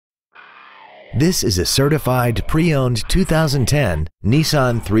This is a certified pre-owned 2010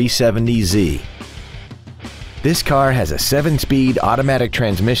 Nissan 370Z. This car has a 7-speed automatic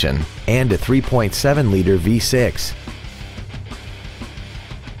transmission and a 3.7-liter V6.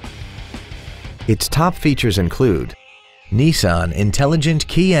 Its top features include Nissan Intelligent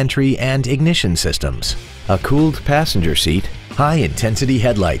Key Entry and Ignition Systems, a cooled passenger seat, high-intensity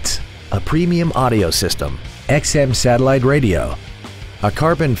headlights, a premium audio system, XM satellite radio, a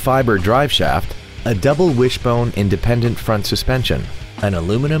carbon fiber drive shaft, a double wishbone independent front suspension, an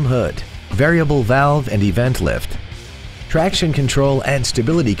aluminum hood, variable valve and event lift, traction control and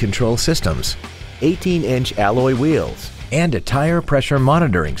stability control systems, 18-inch alloy wheels, and a tire pressure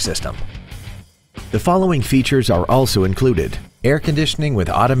monitoring system. The following features are also included: air conditioning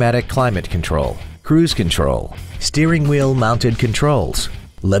with automatic climate control, cruise control, steering wheel mounted controls,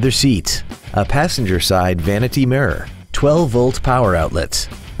 leather seats, a passenger side vanity mirror, 12-volt power outlets,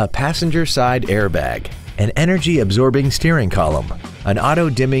 a passenger side airbag, an energy-absorbing steering column, an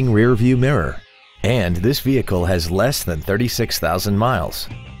auto-dimming rear-view mirror, and this vehicle has less than 36,000 miles.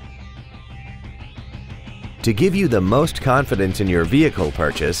 To give you the most confidence in your vehicle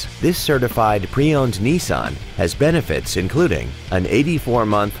purchase, this certified pre-owned Nissan has benefits including an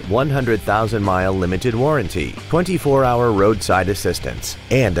 84-month, 100,000-mile limited warranty, 24-hour roadside assistance,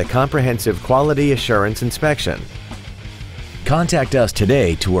 and a comprehensive quality assurance inspection. Contact us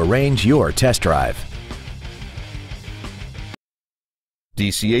today to arrange your test drive.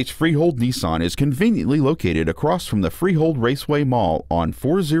 DCH Freehold Nissan is conveniently located across from the Freehold Raceway Mall on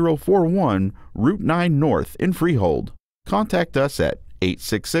 4041 Route 9 North in Freehold. Contact us at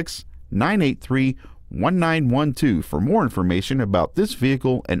 866-983-1912 for more information about this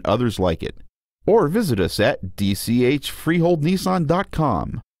vehicle and others like it. Or visit us at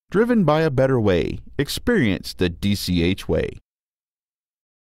dchfreeholdnissan.com. Driven by a better way. Experience the DCH way.